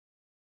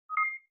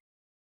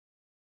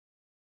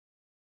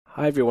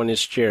Hi everyone,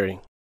 it's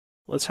Jerry.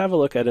 Let's have a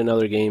look at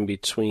another game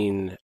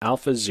between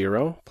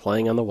AlphaZero,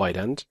 playing on the white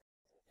end,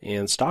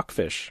 and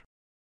Stockfish.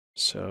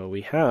 So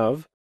we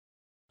have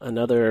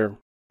another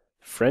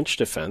French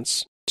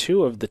defense.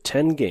 2 of the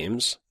 10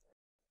 games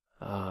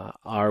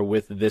are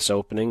with this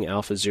opening,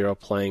 AlphaZero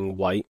playing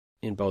white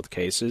in both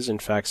cases. In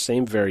fact,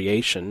 same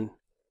variation,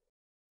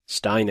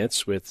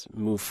 Steinitz with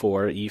move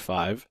 4,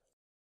 e5.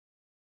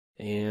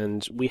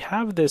 And we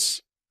have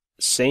this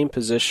same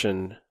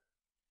position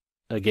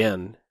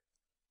again.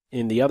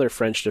 In the other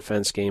French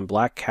defense game,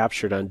 black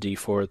captured on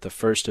d4 at the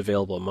first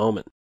available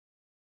moment.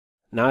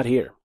 Not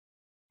here.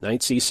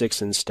 Knight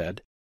c6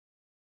 instead.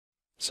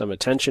 Some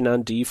attention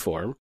on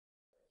d4.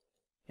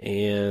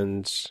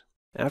 And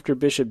after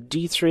bishop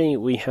d3,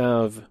 we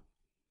have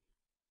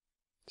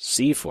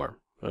c4.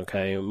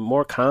 Okay,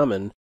 more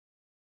common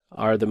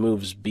are the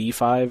moves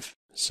b5,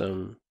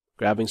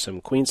 grabbing some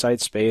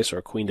queenside space,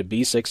 or queen to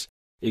b6,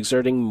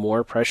 exerting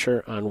more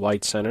pressure on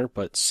white center,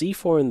 but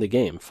c4 in the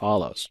game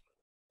follows.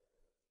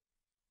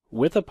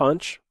 With a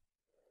punch,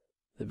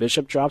 the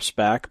bishop drops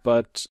back,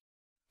 but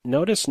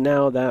notice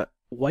now that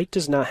white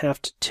does not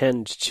have to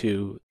tend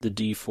to the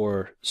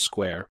d4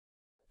 square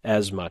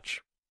as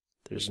much.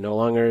 There's no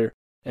longer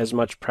as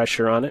much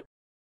pressure on it,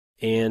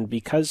 and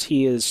because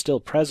he is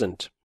still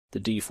present, the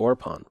d4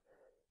 pawn,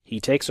 he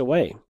takes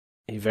away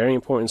a very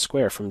important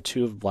square from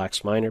 2 of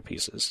black's minor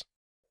pieces.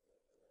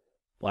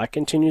 Black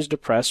continues to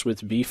press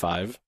with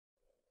b5,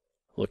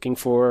 looking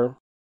for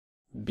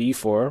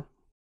b4.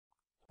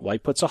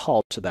 White puts a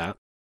halt to that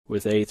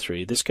with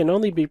a3.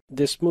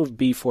 This move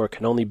b4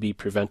 can only be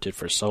prevented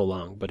for so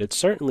long, but it's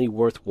certainly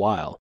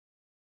worthwhile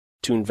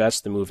to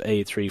invest the move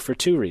a3 for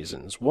 2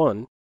 reasons.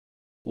 One,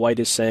 white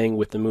is saying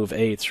with the move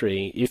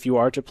a3, if you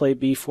are to play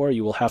b4,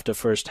 you will have to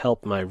first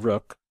help my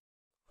rook.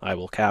 I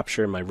will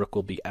capture, my rook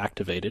will be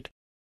activated.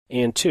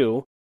 And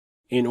 2,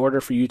 in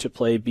order for you to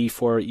play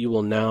b4, you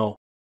will now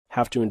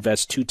have to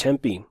invest 2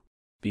 tempi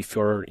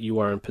before you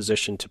are in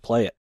position to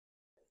play it,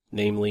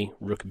 namely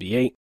rook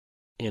b8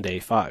 and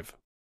a5.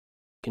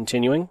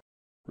 Continuing,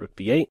 rook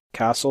b8,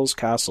 castles,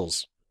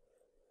 castles.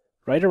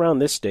 Right around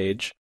this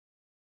stage,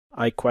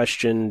 I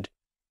questioned,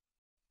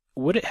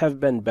 would it have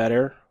been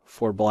better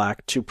for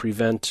black to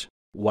prevent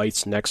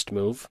white's next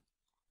move,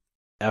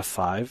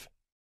 f5?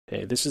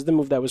 Okay, this is the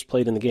move that was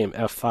played in the game,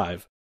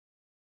 f5.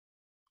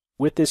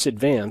 With this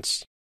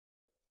advance,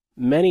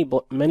 many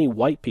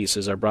white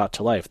pieces are brought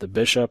to life. The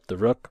bishop, the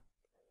rook.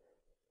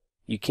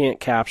 You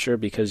can't capture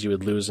because you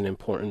would lose an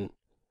important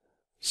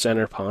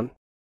center pawn.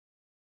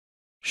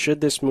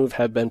 Should this move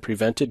have been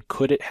prevented?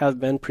 Could it have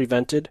been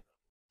prevented?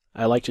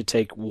 I like to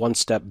take one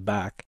step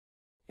back.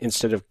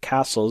 Instead of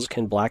castles,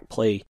 can black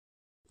play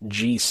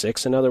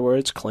g6, in other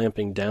words,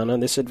 clamping down on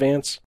this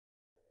advance?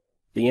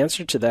 The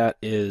answer to that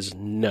is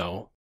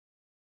no,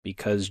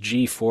 because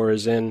g4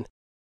 is in,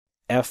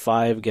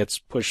 f5 gets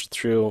pushed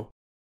through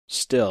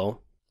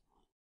still,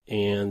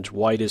 and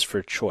white is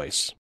for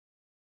choice.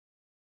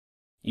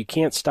 You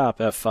can't stop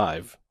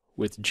f5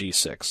 with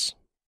g6.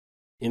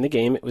 In the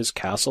game, it was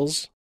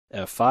castles,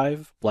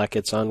 f5, black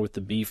gets on with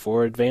the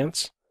b4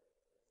 advance,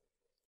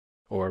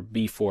 or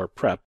b4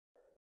 prep,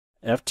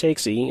 f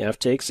takes e, f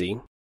takes e.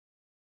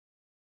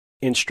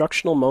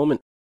 Instructional moment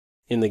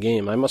in the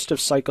game. I must have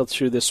cycled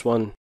through this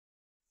one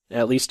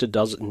at least a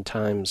dozen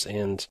times,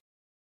 and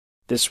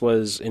this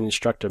was an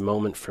instructive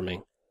moment for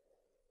me.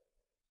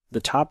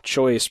 The top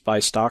choice by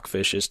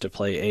Stockfish is to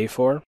play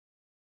a4,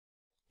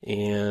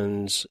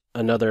 and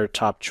another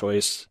top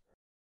choice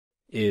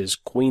is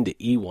queen to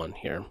e1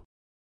 here.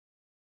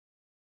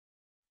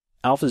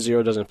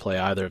 AlphaZero doesn't play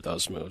either of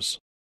those moves.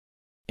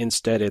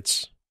 Instead,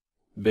 it's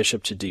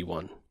bishop to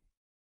d1.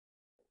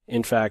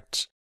 In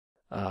fact,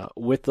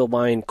 with the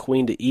line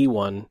queen to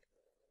e1,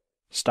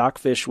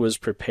 Stockfish was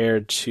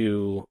prepared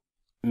to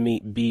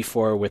meet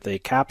b4 with a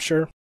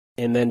capture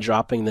and then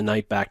dropping the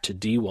knight back to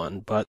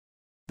d1. But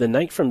the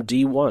knight from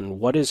d1,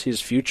 what is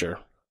his future?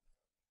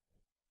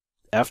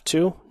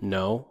 f2?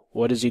 No.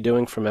 What is he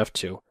doing from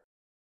f2?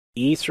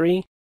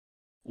 e3?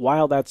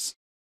 While that's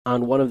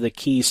on one of the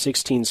key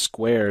 16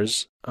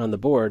 squares on the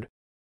board,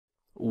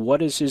 what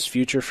is his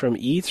future from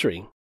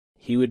e3?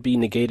 He would be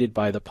negated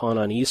by the pawn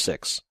on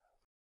e6.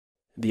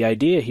 The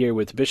idea here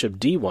with bishop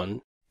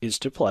d1 is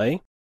to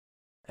play,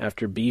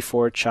 after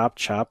b4 chop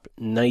chop,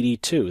 knight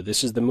e2.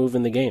 This is the move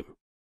in the game.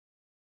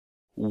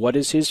 What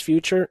is his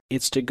future?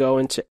 It's to go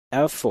into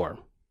f4.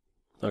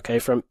 Okay,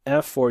 from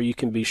f4 you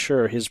can be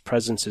sure his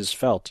presence is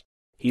felt.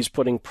 He's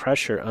putting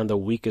pressure on the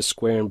weakest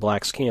square in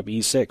black's camp,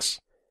 e6.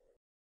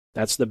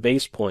 That's the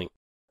base point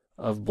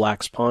of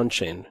black's pawn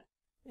chain,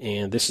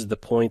 and this is the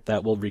point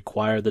that will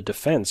require the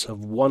defense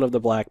of one of the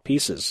black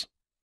pieces.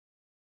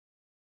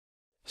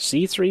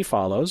 c3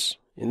 follows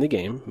in the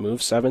game,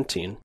 move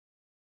 17.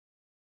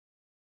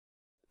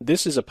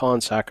 This is a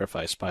pawn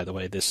sacrifice, by the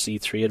way, this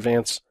c3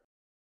 advance.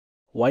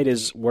 White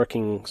is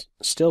working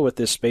still with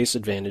this space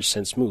advantage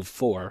since move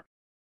 4,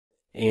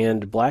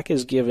 and black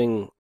is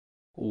giving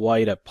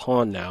white a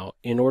pawn now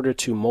in order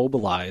to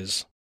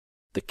mobilize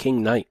the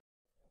king knight.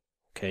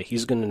 Okay,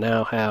 he's going to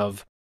now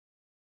have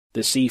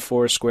the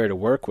c4 square to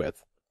work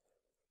with.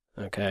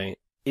 Okay,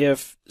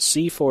 if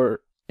c3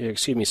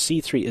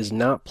 is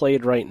not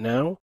played right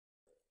now,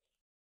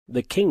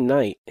 the king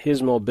knight,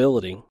 his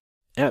mobility,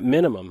 at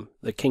minimum,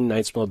 the king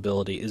knight's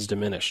mobility is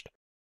diminished.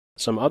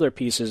 Some other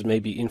pieces may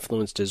be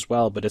influenced as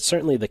well, but it's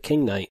certainly the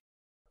king knight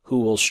who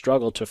will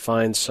struggle to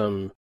find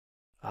some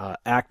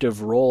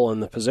active role in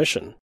the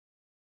position.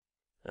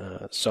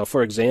 So,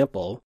 for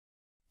example,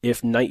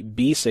 if knight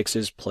b6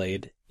 is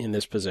played in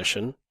this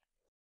position,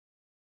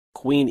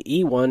 queen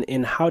e1,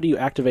 and how do you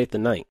activate the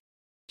knight?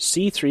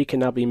 c3 can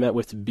now be met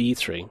with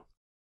b3,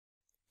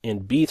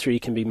 and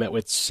b3 can be met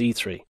with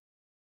c3.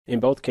 In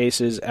both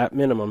cases, at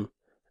minimum,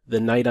 the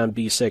knight on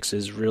b6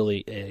 is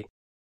really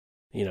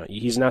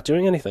he's not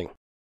doing anything.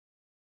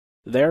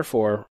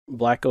 Therefore,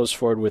 black goes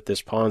forward with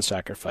this pawn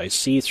sacrifice.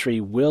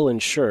 c3 will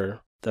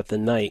ensure that the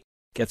knight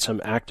gets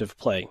some active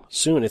play.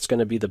 Soon it's going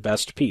to be the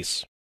best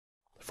piece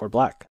for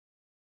black.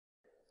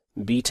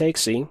 b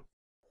takes c,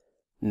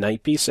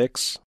 knight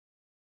b6.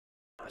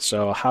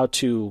 So how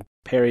to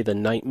parry the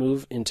knight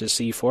move into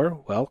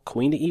c4? Well,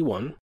 queen to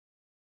e1,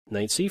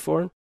 knight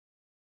c4,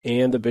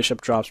 and the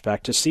bishop drops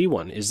back to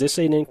c1. Is this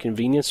an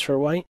inconvenience for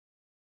white?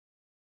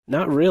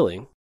 Not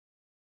really.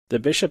 The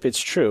bishop,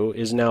 it's true,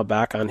 is now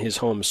back on his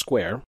home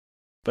square,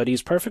 but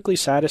he's perfectly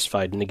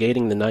satisfied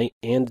negating the knight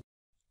and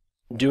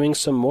doing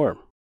some more.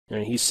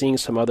 And he's seeing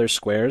some other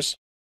squares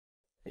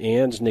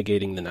and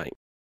negating the knight.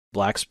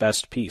 Black's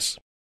best piece.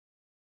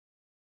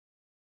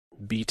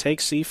 b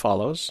takes c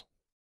follows.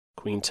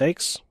 Queen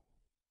takes.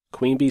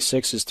 Queen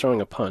b6 is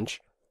throwing a punch.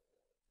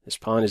 This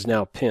pawn is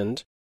now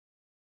pinned.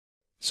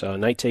 So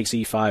knight takes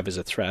e5 is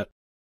a threat.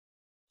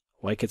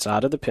 White gets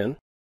out of the pin.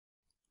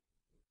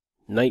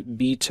 Knight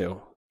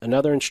b2.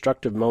 Another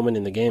instructive moment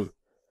in the game.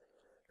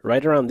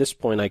 Right around this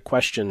point, I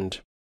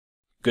questioned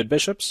good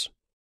bishops,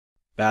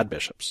 bad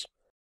bishops.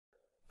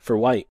 For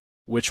white,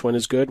 which one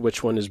is good,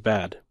 which one is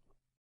bad?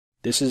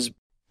 This is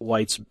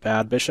white's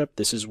bad bishop,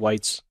 this is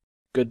white's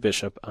good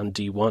bishop on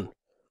d1.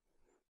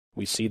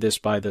 We see this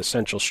by the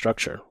central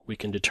structure. We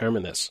can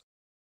determine this.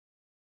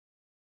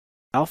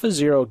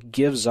 AlphaZero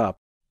gives up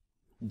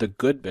the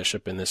good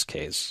bishop in this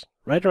case.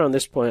 Right around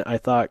this point, I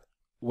thought,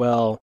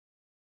 well,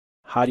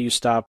 how do you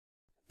stop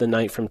the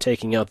knight from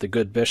taking out the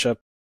good bishop?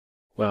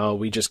 Well,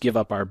 we just give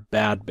up our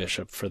bad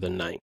bishop for the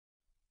knight.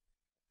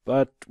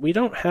 But we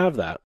don't have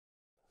that.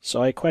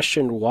 So I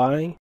questioned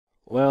why.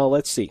 Well,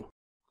 let's see.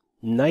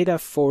 Knight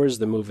f4 is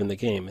the move in the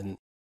game, and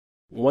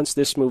once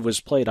this move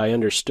was played, I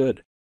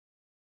understood.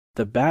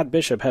 The bad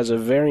bishop has a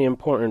very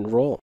important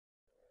role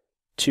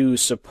to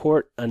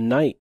support a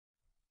knight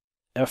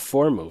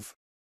f4 move.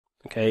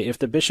 Okay, if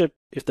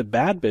the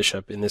bad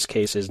bishop in this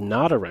case is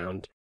not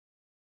around,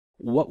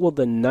 what will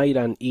the knight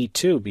on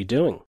e2 be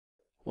doing?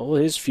 What will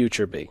his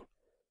future be?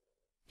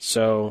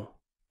 So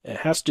it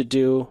has to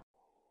do,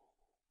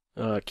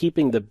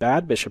 keeping the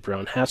bad bishop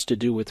around has to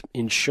do with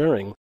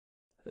ensuring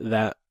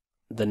that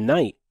the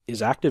knight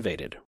is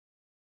activated.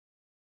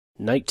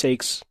 Knight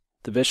takes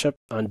the bishop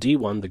on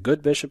d1. The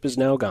good bishop is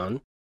now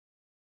gone.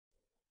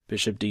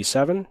 Bishop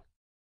d7.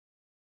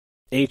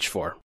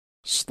 h4.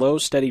 Slow,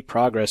 steady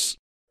progress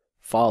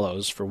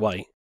follows for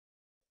white.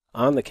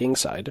 On the king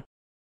side,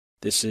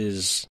 this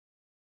is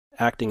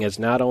acting as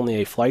not only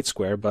a flight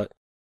square, but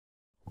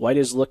white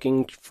is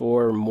looking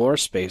for more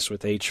space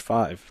with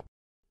h5.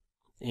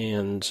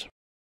 And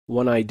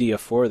one idea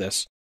for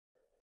this,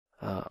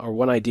 or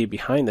one idea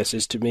behind this,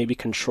 is to maybe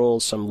control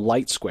some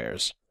light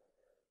squares.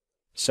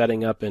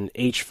 Setting up an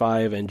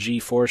h5 and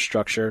g4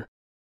 structure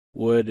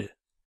would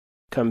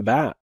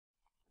combat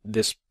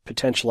this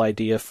potential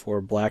idea for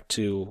black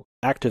to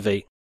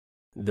activate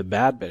the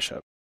bad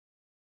bishop.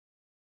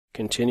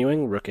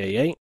 Continuing, rook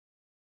a8,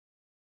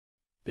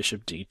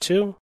 bishop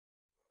d2,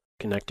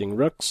 connecting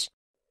rooks.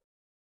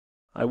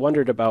 I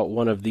wondered about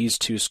one of these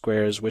two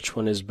squares, which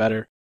one is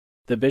better.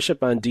 The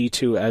bishop on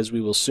d2, as we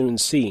will soon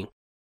see,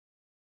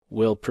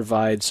 will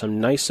provide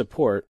some nice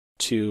support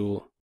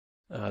to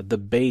the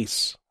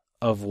base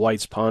of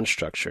white's pawn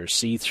structure,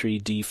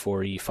 c3,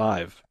 d4,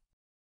 e5.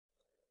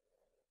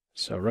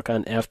 So rook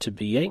on f to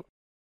b8.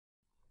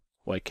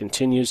 White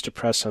continues to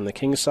press on the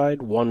king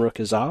side. One rook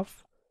is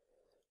off.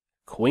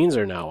 Queens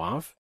are now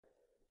off.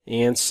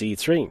 And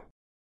c3.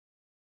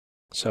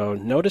 So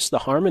notice the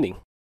harmony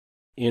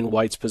in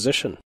white's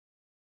position.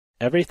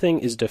 Everything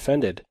is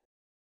defended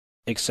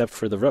except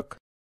for the rook.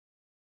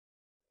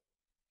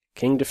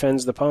 King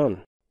defends the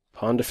pawn.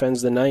 Pawn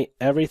defends the knight.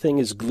 Everything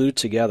is glued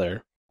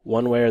together,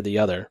 one way or the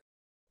other.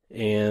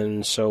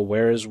 And so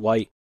where is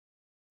white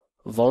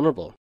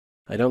vulnerable?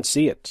 I don't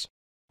see it.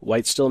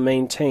 White still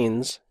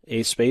maintains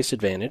a space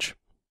advantage,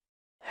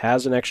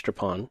 has an extra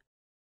pawn,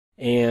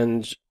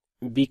 and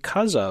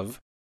because of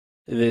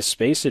this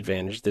space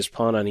advantage, this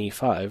pawn on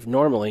e5,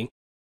 normally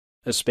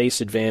a space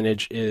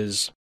advantage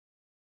is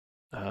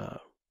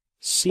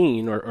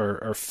seen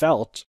or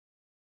felt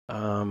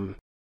in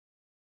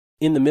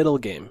the middle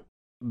game.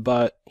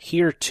 But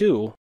here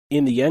too,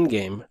 in the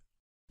endgame,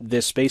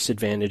 this space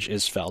advantage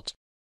is felt.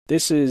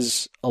 This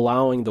is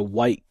allowing the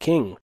white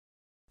king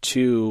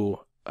to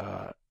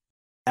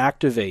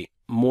activate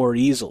more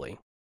easily.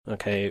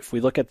 Okay, if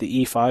we look at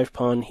the e5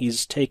 pawn,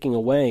 he's taking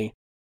away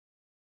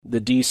the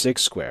d6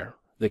 square.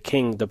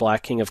 The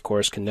black king, of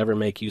course, can never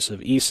make use of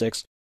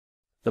e6.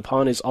 The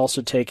pawn is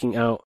also taking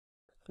out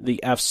the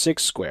f6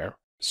 square.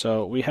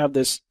 So we have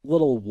this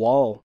little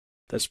wall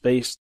that's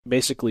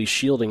basically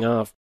shielding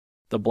off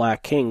the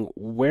black king.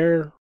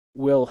 Where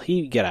will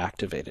he get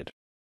activated?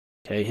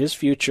 Okay, his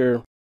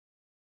future,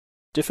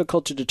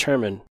 difficult to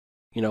determine,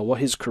 what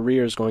his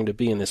career is going to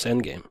be in this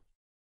endgame.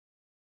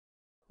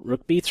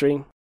 Rook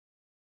b3.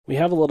 We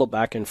have a little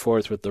back and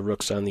forth with the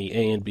rooks on the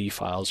A and B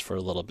files for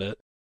a little bit.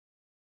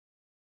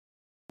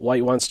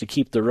 White wants to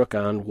keep the rook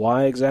on.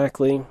 Why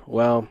exactly?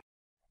 Well,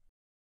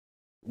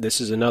 this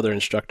is another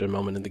instructive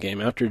moment in the game.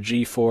 After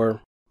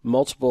g4,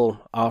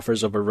 multiple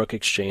offers of a rook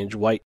exchange.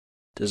 White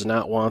does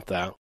not want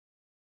that.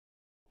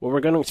 What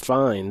we're going to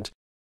find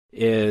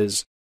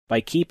is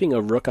by keeping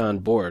a rook on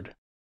board,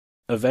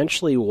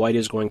 eventually white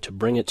is going to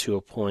bring it to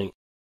a point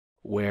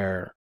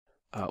where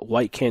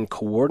white can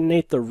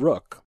coordinate the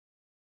rook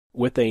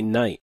with a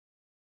knight.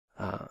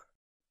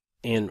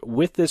 And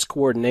with this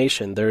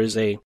coordination, there is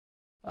a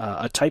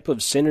type of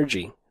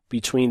synergy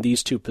between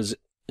these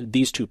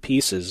two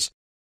pieces,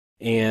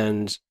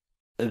 and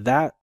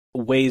that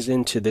weighs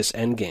into this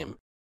endgame.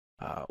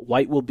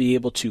 White will be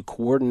able to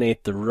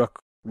coordinate the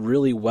rook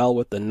really well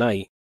with the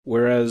knight,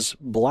 whereas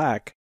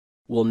black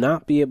will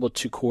not be able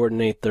to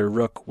coordinate their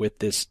rook with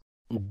this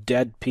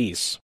dead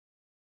piece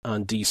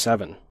on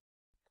d7.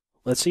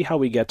 Let's see how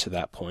we get to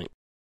that point.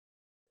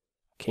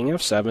 King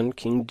f7,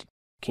 king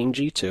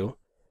g2,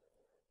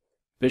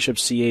 bishop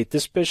c8.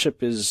 This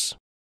bishop is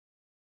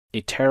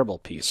a terrible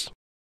piece.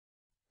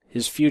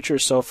 His future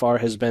so far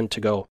has been to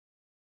go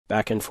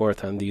back and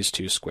forth on these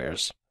two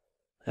squares.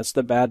 That's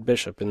the bad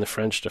bishop in the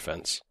French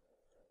defense.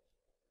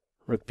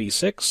 Rook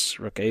b6,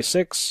 rook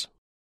a6,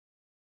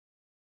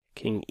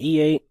 king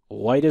e8.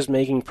 White is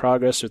making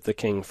progress with the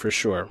king for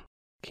sure.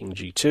 King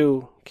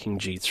g2, king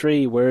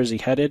g3. Where is he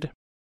headed?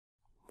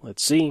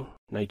 Let's see.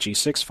 Knight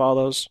g6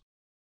 follows.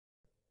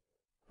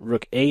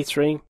 Rook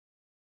a3.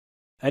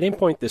 I didn't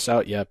point this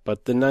out yet,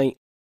 but the knight,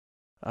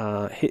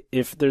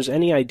 if there's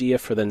any idea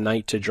for the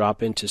knight to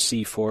drop into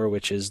c4,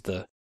 which is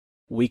the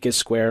weakest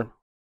square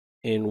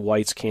in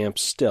white's camp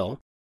still,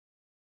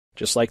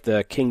 just like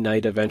the king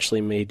knight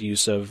eventually made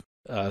use of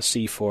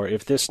c4,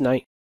 if this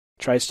knight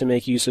tries to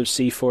make use of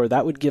c4,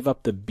 that would give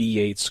up the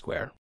b8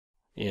 square,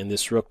 and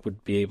this rook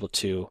would be able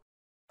to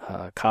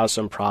cause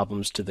some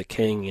problems to the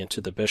king and to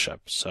the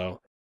bishop.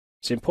 So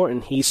it's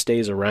important he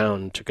stays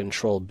around to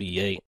control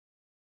b8.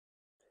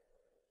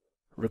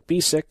 Rook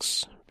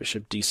b6,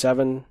 bishop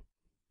d7,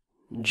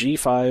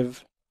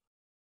 g5,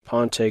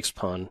 pawn takes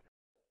pawn.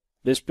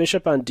 This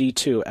bishop on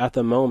d2 at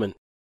the moment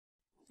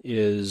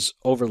is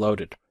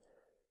overloaded.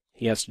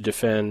 He has to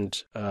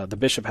defend, the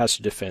bishop has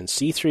to defend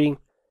c3,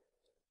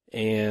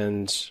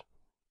 and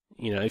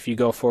if you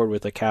go forward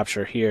with a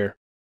capture here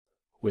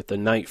with the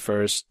knight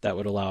first, that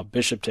would allow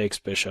bishop takes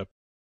bishop,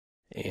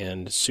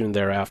 and soon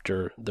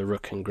thereafter the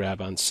rook can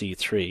grab on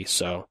c3.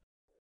 So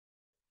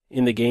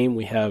in the game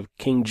we have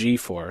king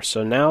g4.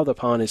 So now the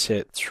pawn is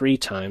hit 3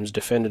 times,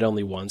 defended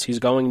only once. He's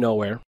going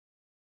nowhere.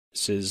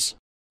 This is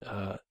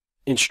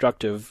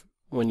instructive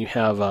when you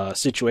have a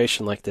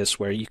situation like this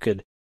where you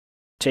could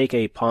take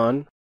a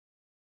pawn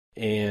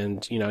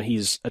and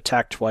he's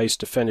attacked twice,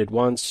 defended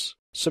once.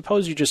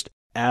 Suppose you just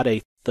add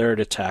a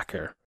third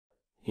attacker,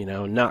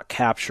 not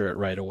capture it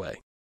right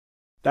away.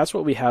 That's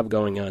what we have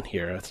going on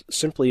here.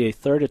 Simply a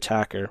third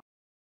attacker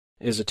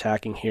is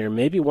attacking here.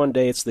 Maybe one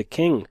day it's the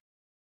king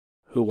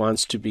who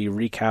wants to be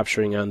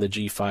recapturing on the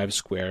g5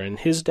 square, and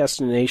his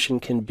destination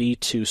can be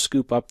to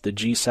scoop up the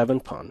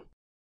g7 pawn.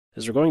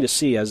 As we're going to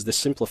see as this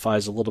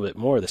simplifies a little bit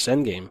more, this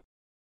endgame,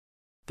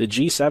 the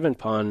g7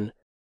 pawn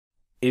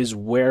is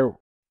where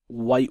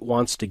white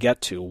wants to get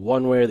to,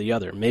 one way or the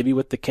other. Maybe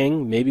with the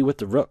king, maybe with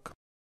the rook.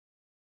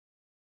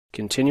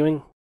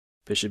 Continuing,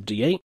 bishop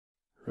d8,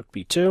 rook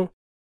b2,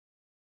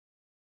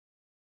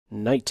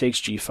 knight takes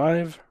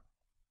g5,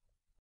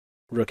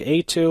 rook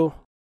a2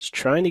 is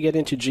trying to get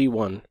into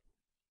g1.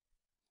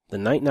 The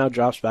knight now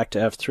drops back to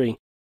f3.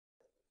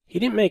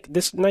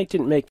 This knight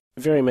didn't make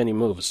very many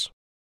moves.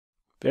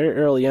 Very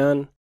early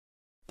on,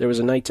 there was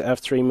a knight to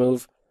f3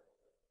 move.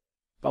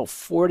 About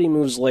 40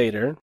 moves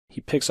later,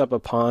 he picks up a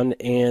pawn,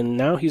 and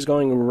now he's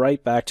going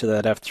right back to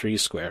that f3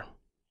 square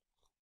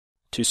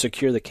to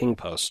secure the king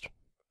post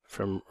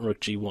from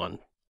rook g1.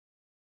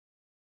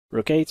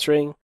 Rook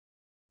a3,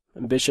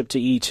 bishop to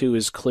e2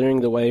 is clearing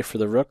the way for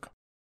the rook.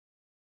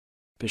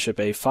 Bishop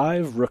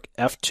a5, rook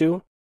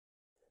f2.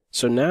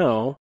 So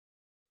now,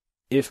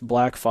 if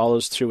black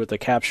follows through with the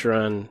capture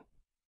on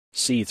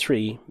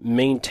c3,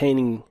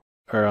 maintaining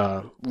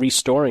or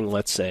restoring,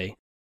 let's say,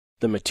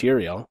 the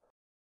material,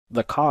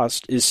 the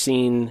cost is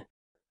seen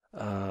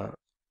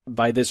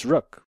by this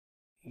rook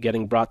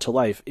getting brought to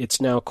life.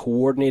 It's now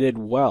coordinated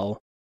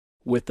well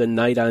with the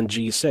knight on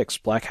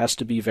g6. Black has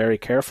to be very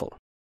careful.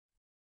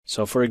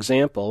 So, for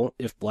example,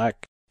 if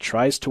black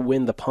tries to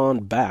win the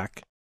pawn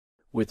back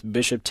with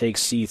bishop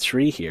takes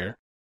c3 here,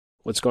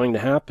 what's going to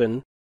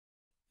happen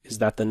is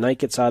that the knight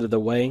gets out of the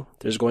way,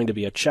 there's going to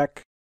be a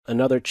check,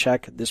 another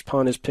check, this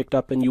pawn is picked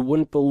up, and you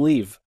wouldn't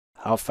believe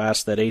how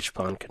fast that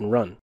h-pawn can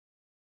run.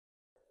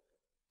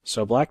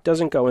 So black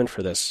doesn't go in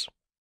for this.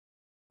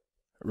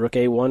 Rook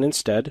a1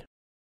 instead.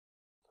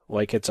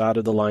 White gets out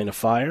of the line of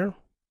fire.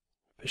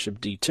 Bishop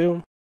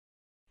d2,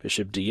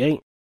 bishop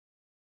d8,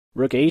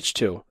 rook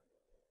h2.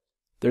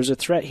 There's a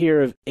threat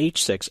here of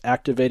h6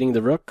 activating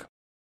the rook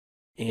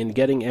and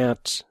getting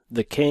at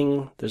the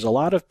king. There's a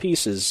lot of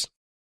pieces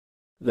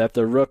that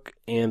the rook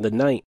and the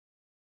knight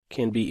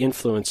can be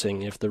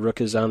influencing. If the rook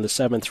is on the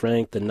 7th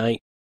rank, the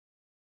knight.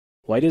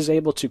 White is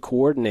able to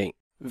coordinate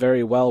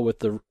very well with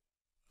the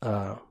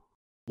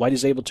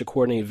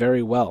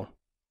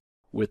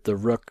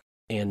rook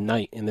and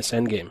knight in this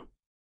endgame.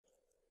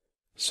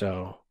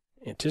 So,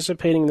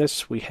 anticipating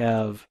this, we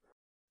have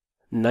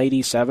knight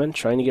e7,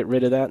 trying to get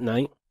rid of that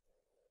knight.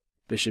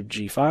 Bishop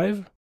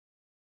g5.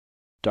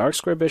 Dark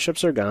square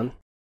bishops are gone.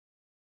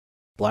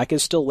 Black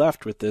is still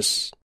left with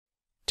this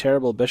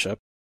terrible bishop.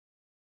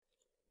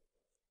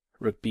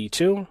 Rook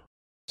b2,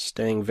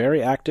 staying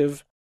very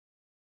active.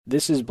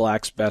 This is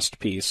black's best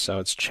piece, so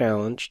it's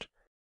challenged.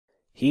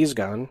 He's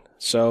gone.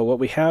 So what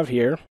we have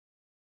here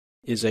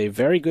is a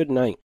very good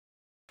knight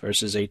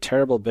versus a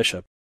terrible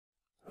bishop,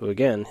 who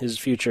again, his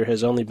future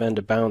has only been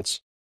to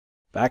bounce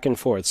back and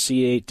forth,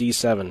 c8,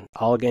 d7,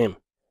 all game.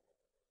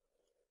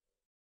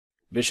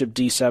 Bishop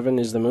d7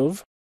 is the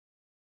move.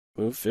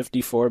 Move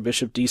 54,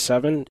 bishop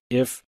d7.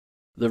 If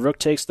the rook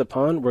takes the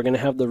pawn, we're going to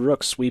have the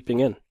rook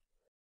sweeping in.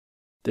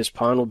 This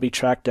pawn will be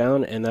tracked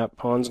down, and that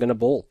pawn's going to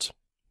bolt.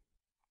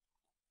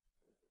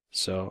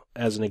 So,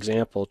 as an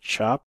example,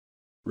 chop,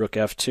 rook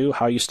f2.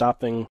 How are you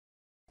stopping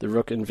the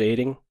rook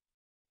invading?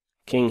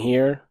 King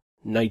here,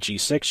 knight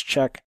g6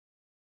 check.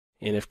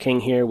 And if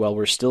king here, well,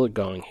 we're still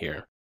going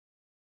here.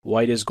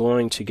 White is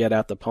going to get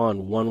at the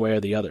pawn one way or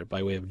the other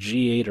by way of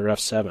g8 or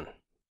f7.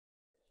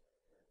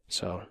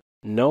 So,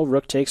 no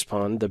rook takes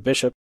pawn. The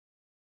bishop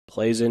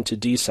plays into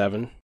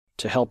d7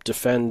 to help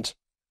defend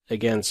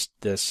against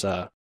this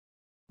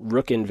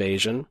rook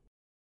invasion,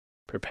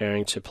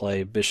 preparing to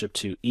play bishop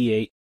to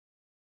e8,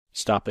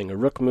 stopping a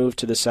rook move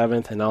to the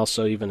 7th, and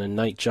also even a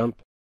knight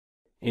jump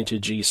into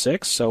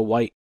g6. So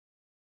white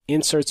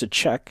inserts a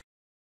check.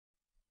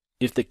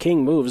 If the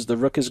king moves, the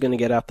rook is going to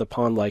get at the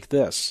pawn like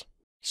this.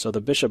 So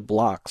the bishop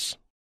blocks.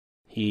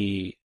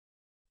 He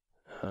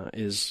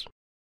is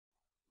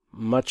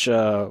much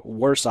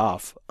worse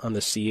off on the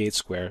c8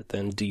 square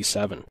than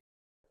d7.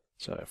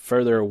 So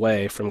further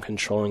away from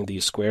controlling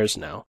these squares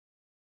now.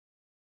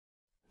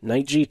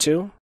 Knight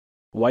g2.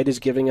 White is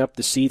giving up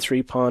the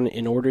c3 pawn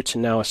in order to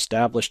now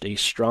establish a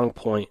strong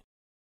point,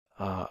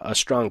 a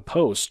strong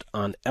post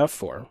on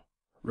f4.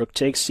 Rook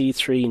takes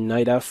c3,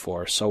 knight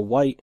f4. So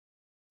white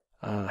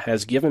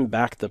has given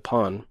back the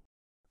pawn,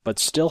 but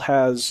still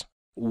has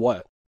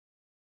what?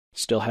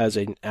 Still has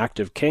an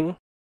active king,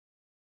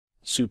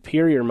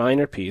 superior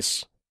minor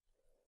piece,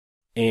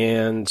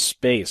 and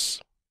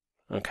space.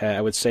 Okay,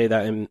 I would say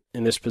that in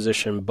this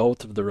position,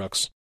 both of the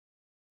rooks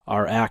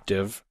are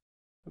active,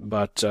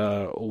 but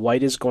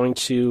white is going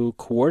to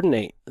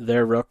coordinate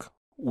their rook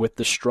with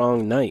the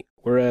strong knight,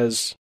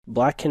 whereas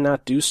black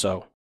cannot do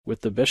so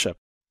with the bishop.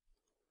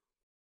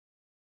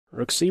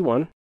 Rook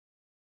c1,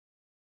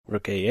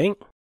 rook a8,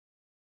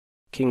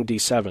 king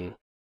d7.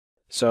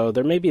 So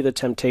there may be the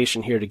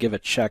temptation here to give a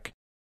check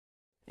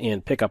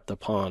and pick up the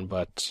pawn,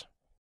 but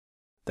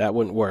that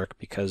wouldn't work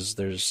because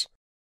there's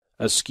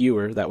a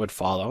skewer that would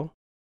follow.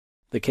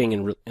 The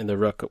king and the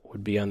rook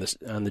would be on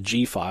the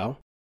g file.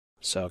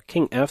 So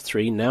king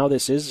f3, now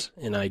this is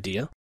an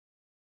idea.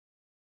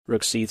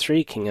 Rook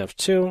c3, king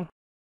f2,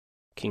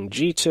 king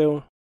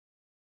g2,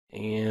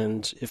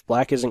 and if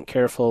black isn't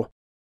careful,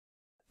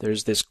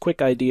 there's this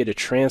quick idea to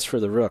transfer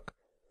the rook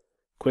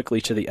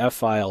quickly to the f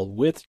file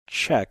with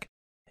check,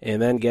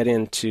 and then get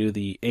into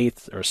the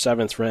 8th or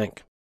 7th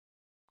rank.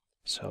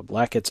 So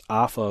black gets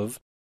off of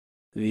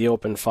the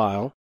open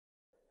file.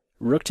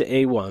 Rook to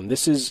a1.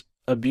 This is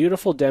a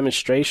beautiful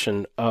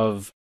demonstration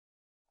of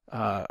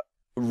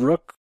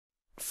rook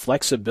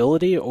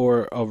flexibility,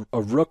 or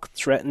a rook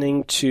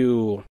threatening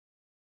to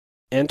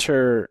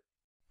enter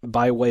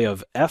by way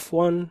of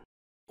f1,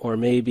 or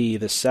maybe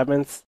the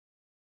 7th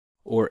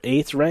or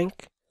 8th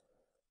rank.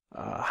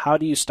 How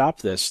do you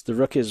stop this? The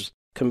rook is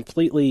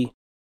completely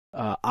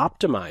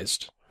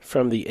optimized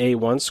from the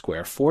a1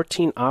 square.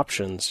 14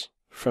 options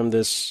from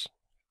this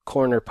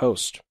corner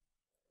post.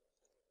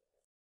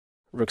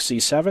 Rook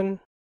c7.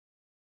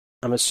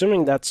 I'm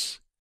assuming that's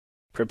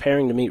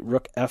preparing to meet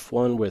rook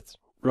f1 with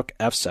rook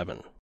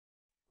f7.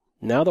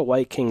 Now the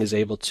white king is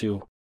able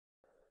to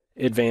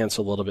advance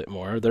a little bit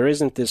more. There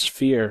isn't this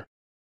fear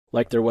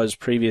like there was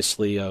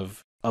previously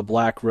of a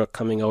black rook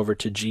coming over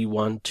to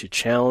g1 to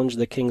challenge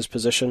the king's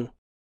position.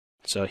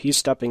 So he's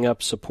stepping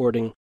up,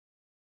 supporting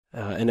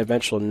an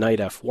eventual knight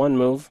f1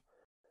 move.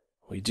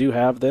 We do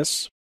have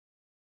this.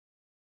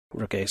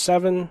 Rook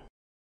a7,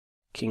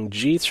 king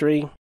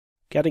g3,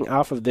 getting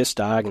off of this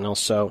diagonal,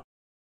 so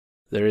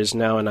there is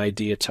now an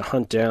idea to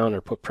hunt down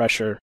or put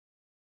pressure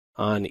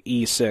on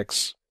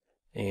e6,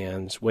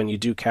 and when you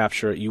do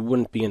capture it, you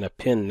wouldn't be in a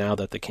pin now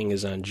that the king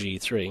is on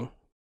g3.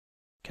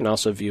 Can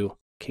also view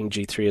king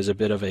g3 as a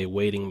bit of a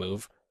waiting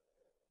move.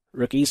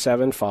 Rook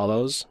e7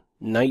 follows.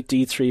 Knight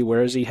d3,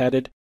 where is he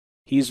headed?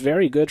 He's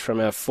very good from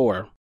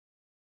f4,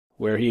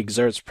 where he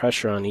exerts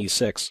pressure on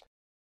e6,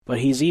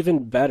 but he's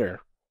even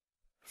better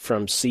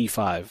from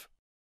c5.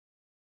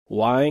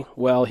 Why?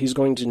 Well, he's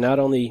going to not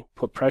only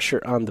put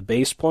pressure on the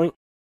base point,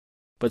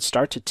 but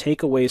start to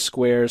take away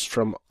squares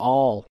from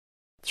all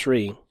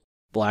three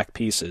black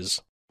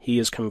pieces. He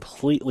is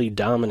completely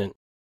dominant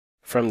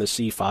from the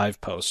c5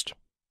 post.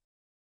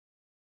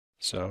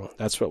 So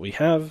that's what we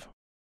have.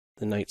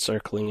 The knight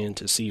circling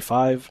into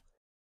c5,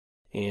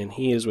 and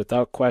he is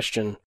without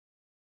question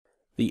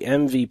the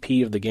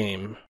MVP of the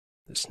game.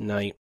 This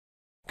knight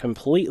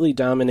completely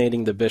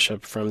dominating the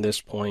bishop from this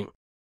point,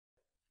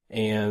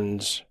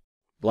 and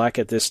black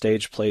at this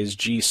stage plays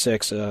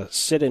g6. A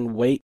sit and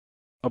wait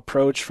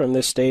approach from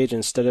this stage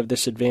instead of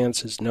this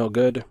advance is no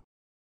good.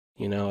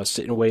 You know, a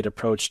sit and wait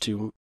approach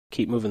to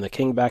keep moving the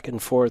king back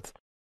and forth.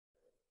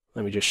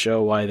 Let me just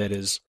show why that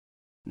is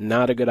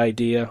not a good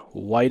idea.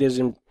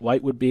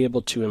 White would be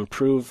able to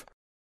improve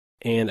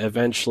and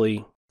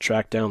eventually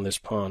track down this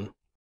pawn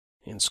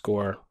and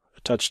score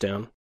a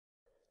touchdown.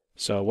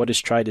 So what is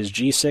tried is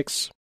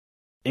g6,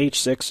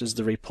 h6 is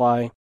the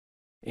reply,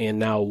 and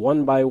now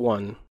one by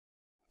one,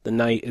 the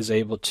knight is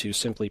able to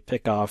simply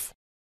pick off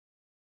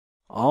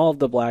all of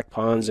the black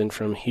pawns, and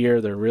from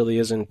here there really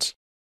isn't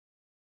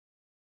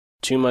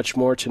too much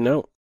more to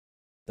note.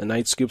 The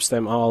knight scoops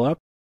them all up,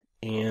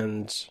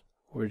 and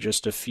we're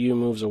just a few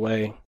moves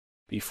away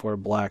before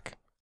black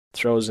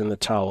throws in the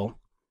towel.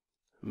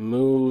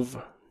 Move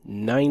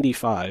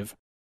 95,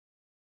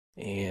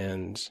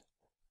 and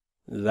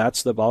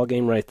that's the ball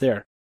game right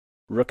there.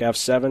 Rook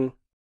f7,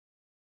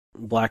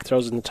 black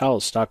throws in the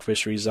towel.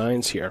 Stockfish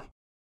resigns here.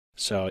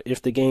 So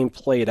if the game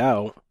played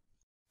out,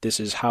 this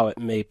is how it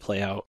may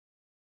play out.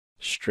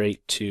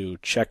 Straight to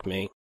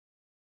checkmate,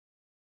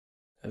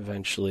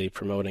 eventually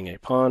promoting a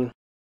pawn.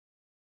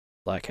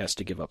 Black has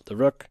to give up the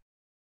rook,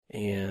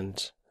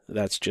 and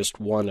that's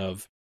just one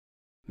of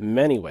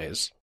many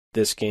ways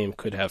this game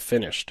could have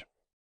finished.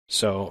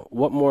 So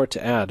what more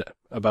to add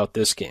about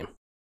this game?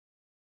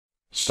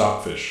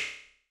 Stockfish.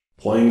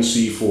 Playing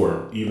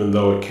c4, even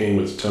though it came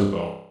with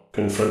tempo,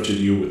 confronted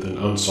you with an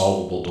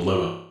unsolvable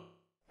dilemma.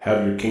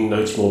 Have your king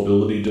knight's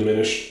mobility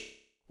diminished,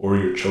 or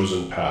your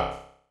chosen path?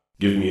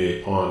 Give me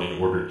a pawn in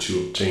order to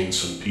obtain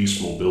some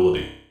piece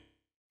mobility.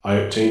 I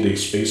obtained a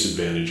space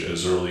advantage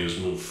as early as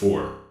move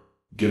 4.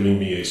 Giving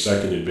me a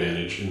second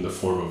advantage in the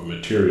form of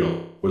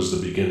material was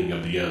the beginning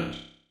of the end.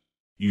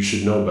 You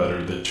should know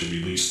better than to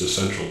release the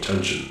central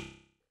tension.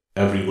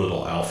 Every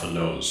little alpha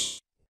knows.